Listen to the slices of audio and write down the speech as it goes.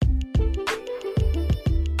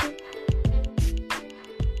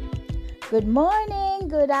Good morning,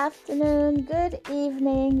 good afternoon, good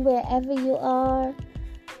evening, wherever you are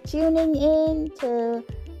tuning in to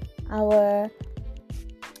our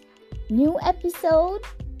new episode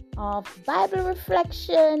of Bible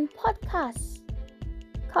Reflection Podcast,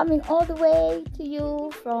 coming all the way to you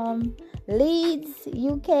from Leeds,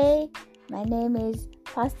 UK. My name is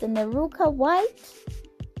Pastor Naruka White,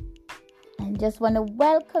 and just want to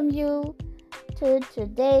welcome you to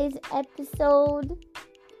today's episode.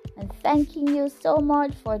 And thanking you so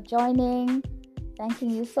much for joining.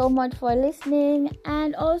 Thanking you so much for listening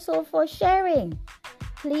and also for sharing.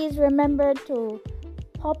 Please remember to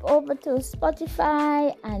pop over to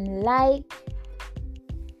Spotify and like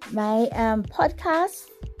my podcast.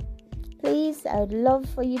 Please, I would love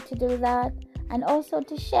for you to do that. And also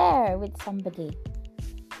to share with somebody.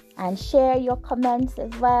 And share your comments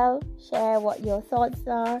as well. Share what your thoughts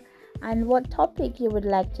are and what topic you would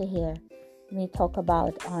like to hear me talk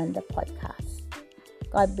about on the podcast.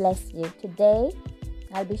 God bless you. Today,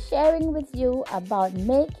 I'll be sharing with you about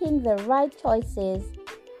making the right choices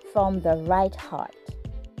from the right heart.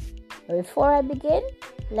 Before I begin,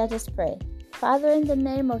 let us pray. Father, in the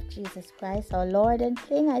name of Jesus Christ, our Lord and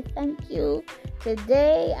King, I thank you.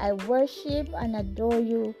 Today, I worship and adore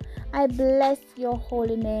you. I bless your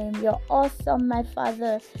holy name. You're awesome, my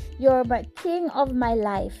Father. You're my King of my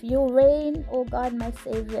life. You reign, oh God, my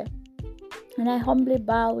Savior. And I humbly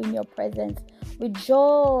bow in your presence. With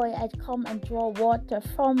joy, I come and draw water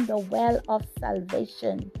from the well of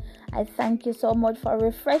salvation. I thank you so much for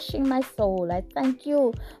refreshing my soul. I thank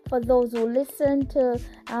you for those who listen to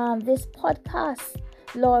this podcast.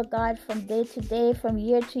 Lord God, from day to day, from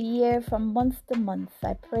year to year, from month to month,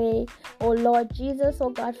 I pray, oh Lord Jesus, oh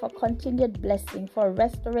God, for continued blessing, for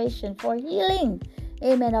restoration, for healing,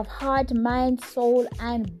 amen, of heart, mind, soul,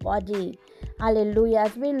 and body. Hallelujah.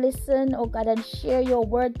 As we listen, oh God, and share your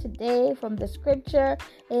word today from the scripture,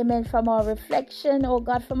 amen, from our reflection, oh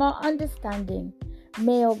God, from our understanding.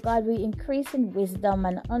 May, oh God, we increase in wisdom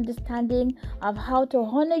and understanding of how to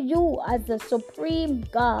honor you as the supreme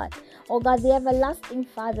God. Oh God, the everlasting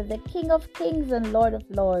Father, the King of kings and Lord of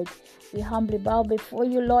lords. We humbly bow before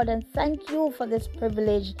you, Lord, and thank you for this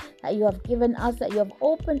privilege that you have given us, that you have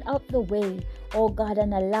opened up the way, oh God,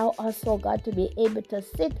 and allow us, oh God, to be able to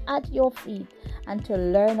sit at your feet and to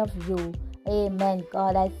learn of you. Amen,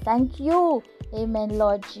 God. I thank you. Amen,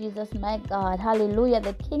 Lord Jesus, my God. Hallelujah.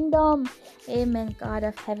 The kingdom, amen, God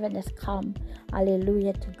of heaven has come.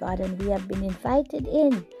 Hallelujah to God. And we have been invited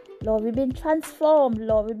in. Lord, we've been transformed.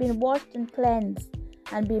 Lord, we've been washed and cleansed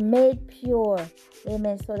and be made pure.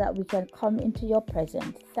 Amen, so that we can come into your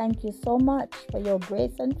presence. Thank you so much for your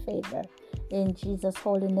grace and favor. In Jesus'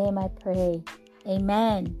 holy name I pray.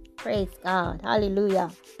 Amen. Praise God. Hallelujah.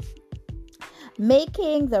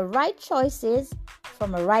 Making the right choices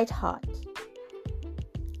from a right heart.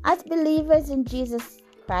 As believers in Jesus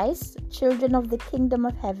Christ, children of the kingdom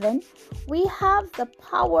of heaven, we have the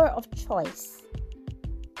power of choice.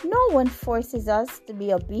 No one forces us to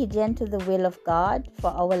be obedient to the will of God for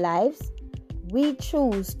our lives. We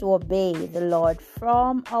choose to obey the Lord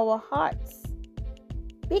from our hearts.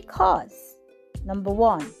 Because, number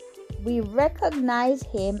one, we recognize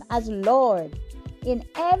Him as Lord in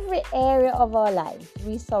every area of our lives.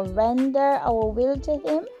 We surrender our will to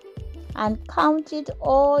Him and count it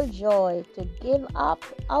all joy to give up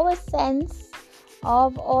our sense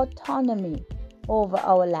of autonomy over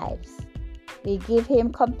our lives. We give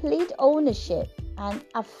Him complete ownership and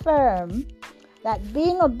affirm that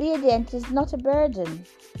being obedient is not a burden.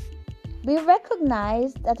 We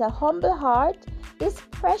recognize that a humble heart is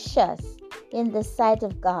precious in the sight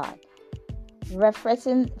of God. Reference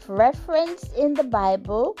in the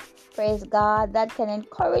Bible, praise God, that can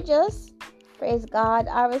encourage us, praise God,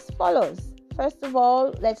 are as follows. First of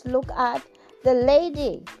all, let's look at the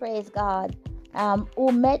lady, praise God,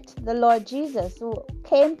 who met the Lord Jesus, who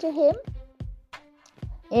came to Him,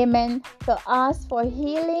 amen, to ask for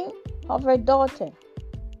healing of her daughter.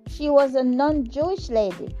 She was a non-Jewish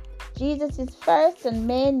lady. Jesus' first and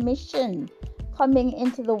main mission coming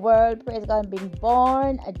into the world, praise God, being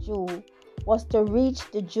born a Jew, was to reach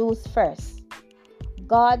the Jews first.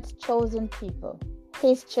 God's chosen people,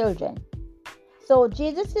 His children. So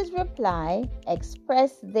Jesus' reply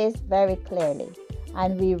expressed this very clearly.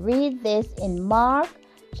 And we read this in Mark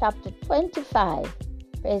chapter 25.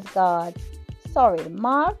 Praise God.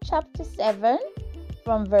 Mark chapter 7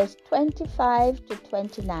 from verse 25 to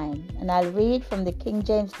 29. And I'll read from the King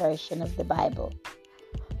James Version of the Bible.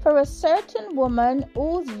 For a certain woman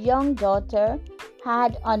whose young daughter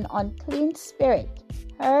had an unclean spirit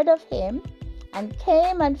heard of him and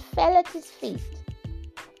came and fell at his feet.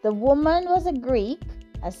 The woman was a Greek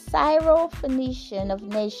a Syro-Phoenician of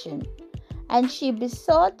nation. And she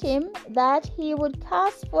besought him that he would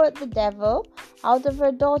cast forth the devil out of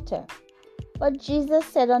her daughter. But Jesus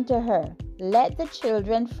said unto her, Let the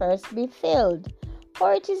children first be filled,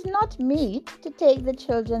 for it is not meet to take the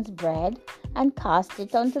children's bread and cast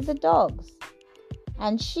it unto the dogs.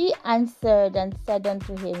 And she answered and said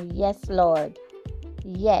unto him, Yes, Lord.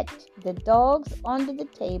 Yet the dogs under the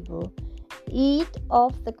table eat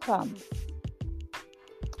of the crumbs.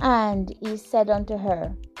 And he said unto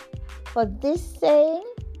her, For this saying,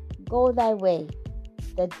 go thy way.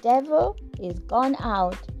 The devil is gone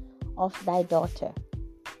out of thy daughter.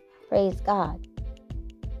 Praise God.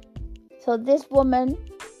 So this woman,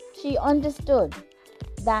 she understood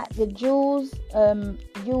that the Jews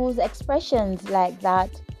use expressions like that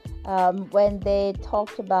when they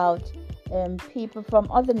talked about people from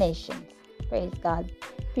other nations. Praise God.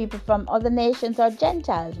 People from other nations or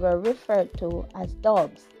Gentiles were referred to as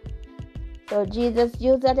dogs. So Jesus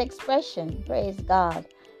used that expression, praise God,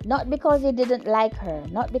 not because he didn't like her,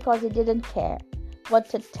 not because he didn't care, but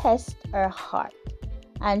to test her heart.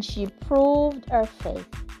 And she proved her faith,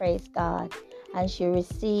 praise God, and she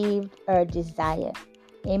received her desire.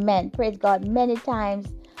 Amen. Praise God. Many times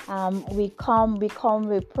we come, we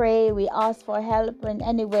pray, we ask for help in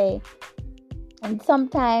any way. And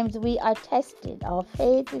sometimes we are tested. Our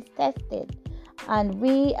faith is tested. And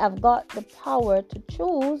we have got the power to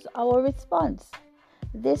choose our response.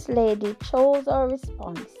 This lady chose her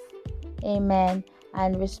response. Amen.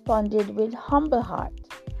 And responded with humble heart.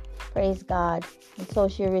 Praise God. And so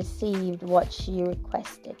she received what she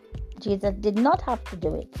requested. Jesus did not have to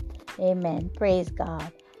do it. Amen. Praise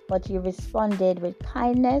God. But he responded with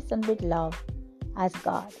kindness and with love as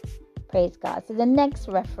God. Praise God. So the next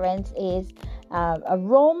reference is a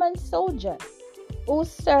Roman soldier whose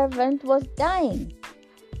servant was dying.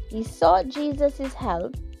 He sought Jesus'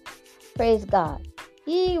 help. Praise God.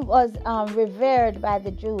 He was revered by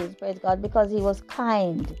the Jews. Praise God. Because he was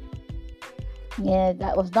kind. Yeah,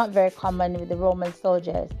 that was not very common with the Roman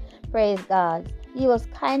soldiers. Praise God. He was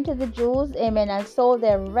kind to the Jews. Amen. And so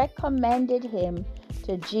they recommended him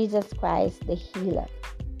to Jesus Christ, the healer.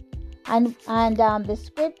 And the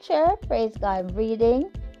scripture, praise God,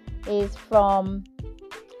 reading is from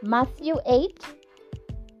Matthew 8,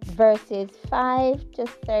 verses 5 to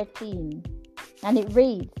 13. And it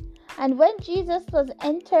reads, And when Jesus was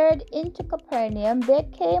entered into Capernaum, there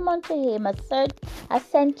came unto him a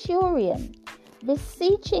centurion,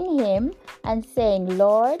 beseeching him and saying,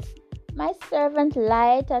 Lord, my servant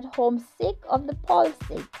lieth at home sick of the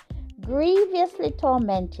palsy, grievously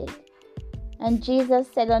tormented. And Jesus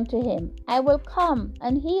said unto him, I will come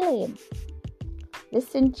and heal him. The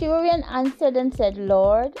centurion answered and said,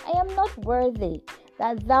 Lord, I am not worthy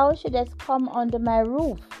that thou shouldest come under my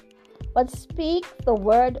roof, but speak the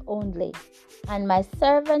word only, and my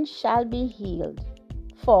servant shall be healed.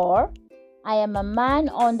 For I am a man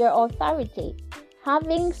under authority,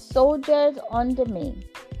 having soldiers under me.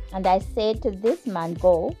 And I say to this man,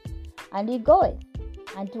 Go, and he goeth,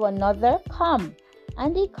 and to another, Come,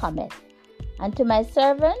 and he cometh, and to my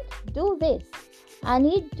servant, Do this, and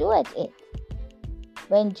he doeth it.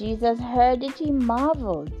 When Jesus heard it, he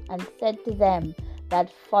marveled, and said to them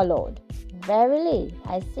that followed, Verily,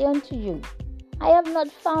 I say unto you, I have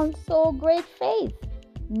not found so great faith,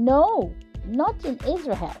 no, not in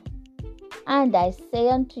Israel. And I say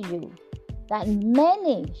unto you, that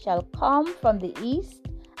many shall come from the east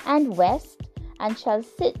and west, and shall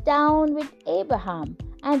sit down with Abraham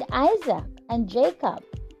and Isaac and Jacob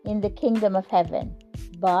in the kingdom of heaven.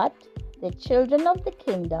 But the children of the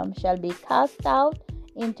kingdom shall be cast out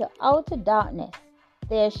into outer darkness.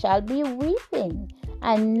 There shall be weeping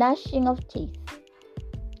and gnashing of teeth.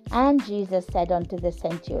 And Jesus said unto the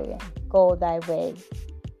centurion, Go thy way,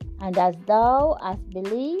 and as thou hast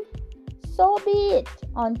believed, so be it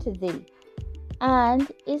unto thee.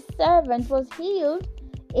 And his servant was healed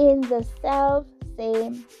in the self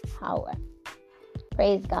same hour.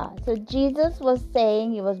 Praise God. So Jesus was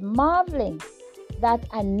saying, he was marveling that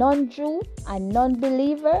a non-Jew, a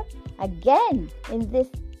non-believer, again in this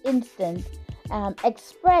instance,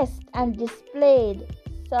 expressed and displayed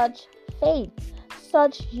such faith,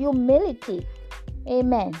 such humility.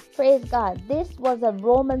 Amen. Praise God. This was a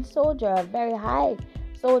Roman soldier, a very high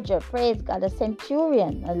soldier. Praise God. A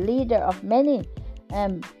centurion, a leader of many.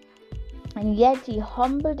 And yet he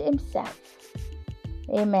humbled himself.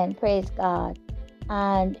 Amen. Praise God.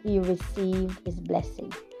 And he received his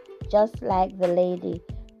blessing. Just like the lady,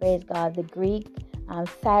 praise God, the Greek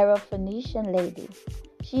Syro-Phoenician lady.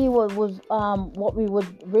 She was what we would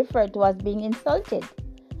refer to as being insulted.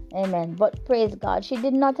 Amen. But praise God, she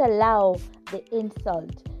did not allow the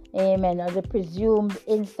insult, amen, or the presumed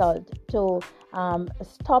insult, to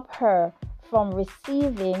stop her from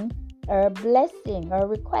receiving her blessing, her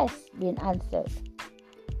request being answered.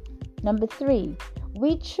 Number 3,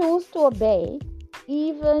 we choose to obey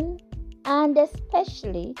even and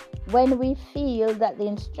especially when we feel that the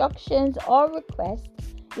instructions or request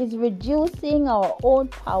is reducing our own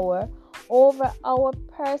power over our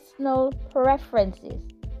personal preferences.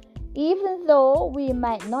 Even though we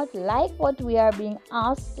might not like what we are being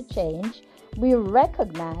asked to change, we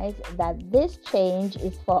recognize that this change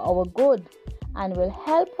is for our good and will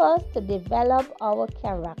help us to develop our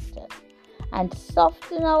character and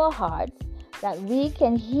soften our hearts, that we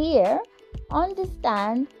can hear,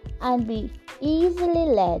 understand, and be easily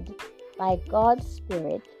led by God's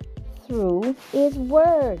Spirit through His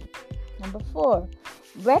Word. Number 4,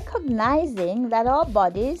 recognizing that our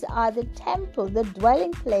bodies are the temple, the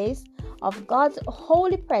dwelling place of God's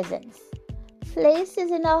holy presence.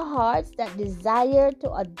 Places in our hearts that desire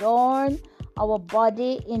to adorn our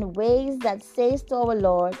body in ways that says to our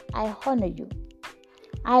Lord, I honor you,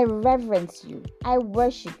 I reverence you, I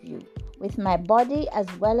worship you with my body as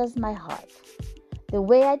well as my heart. The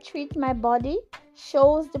way I treat my body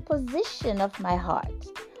shows the position of my heart,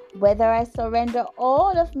 whether I surrender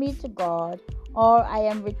all of me to God or I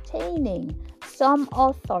am retaining some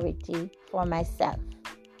authority for myself.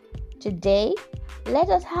 Today, let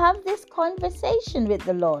us have this conversation with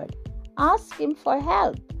the Lord. Ask Him for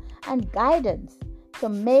help and guidance to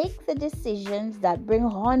make the decisions that bring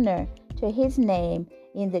honor to His name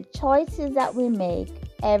in the choices that we make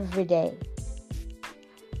every day.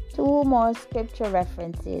 2 more scripture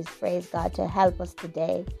references, praise God, to help us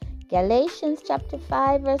today. Galatians chapter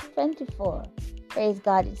 5 verse 24. Praise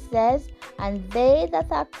God, it says, and they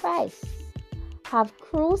that are Christ's have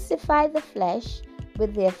crucified the flesh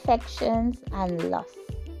with the affections and lusts.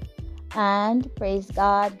 And praise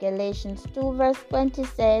God, Galatians 2 verse 20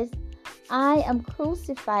 says, I am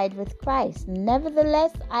crucified with Christ,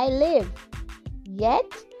 nevertheless I live.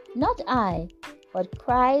 Yet not I, but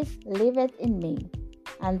Christ liveth in me.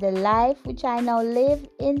 And the life which I now live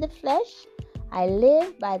in the flesh, I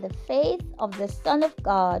live by the faith of the Son of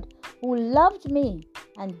God, who loved me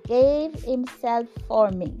and gave Himself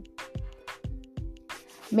for me.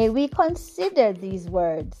 May we consider these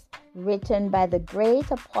words written by the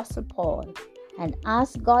great Apostle Paul and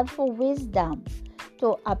ask God for wisdom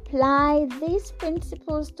to apply these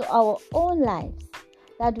principles to our own lives,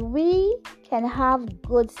 that we can have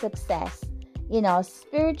good success in our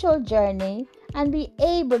spiritual journey and be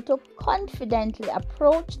able to confidently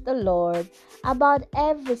approach the Lord about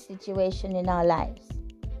every situation in our lives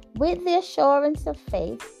with the assurance of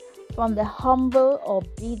faith from the humble,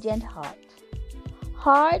 obedient heart.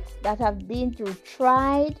 Hearts that have been through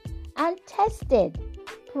tried and tested,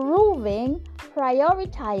 proving,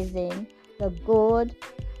 prioritizing the good,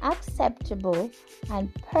 acceptable,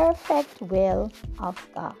 and perfect will of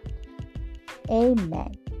God.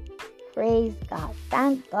 Amen. Praise God.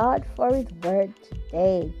 Thank God for His word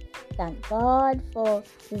today. Thank God for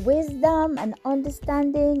wisdom and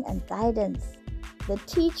understanding and guidance. The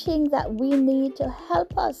teaching that we need to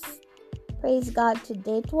help us, praise God,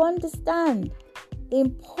 today to understand the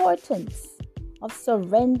importance of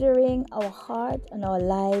surrendering our heart and our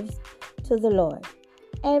lives to the Lord.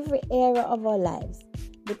 Every area of our lives.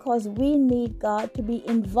 Because we need God to be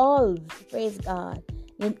involved, praise God,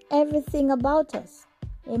 in everything about us.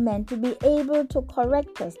 Amen. To be able to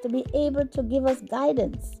correct us, to be able to give us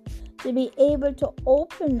guidance, to be able to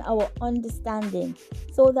open our understanding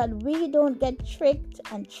so that we don't get tricked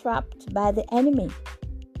and trapped by the enemy.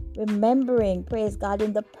 Remembering, praise God,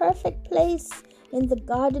 in the perfect place in the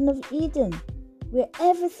Garden of Eden, where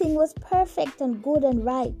everything was perfect and good and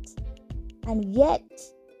right. And yet,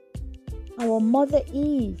 our mother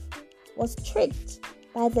Eve was tricked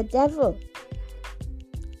by the devil.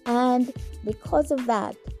 And because of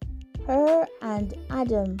that, her and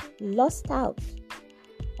Adam lost out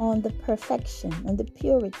on the perfection and the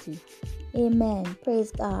purity. Amen.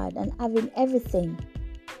 Praise God. And having everything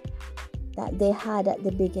that they had at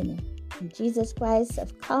the beginning. And Jesus Christ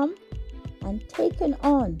have come and taken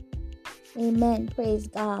on. Amen. Praise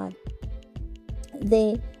God.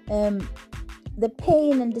 The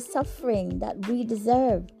pain and the suffering that we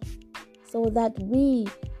deserve, so that we,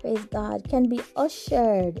 praise God, can be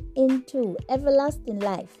ushered into everlasting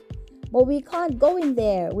life. But we can't go in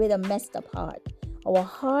there with a messed up heart. Our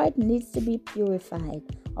heart needs to be purified.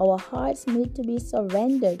 Our hearts need to be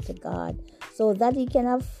surrendered to God so that He can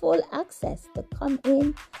have full access to come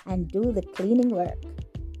in and do the cleaning work.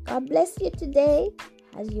 God bless you today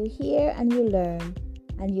as you hear and you learn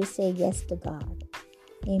and you say yes to God.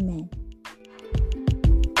 Amen.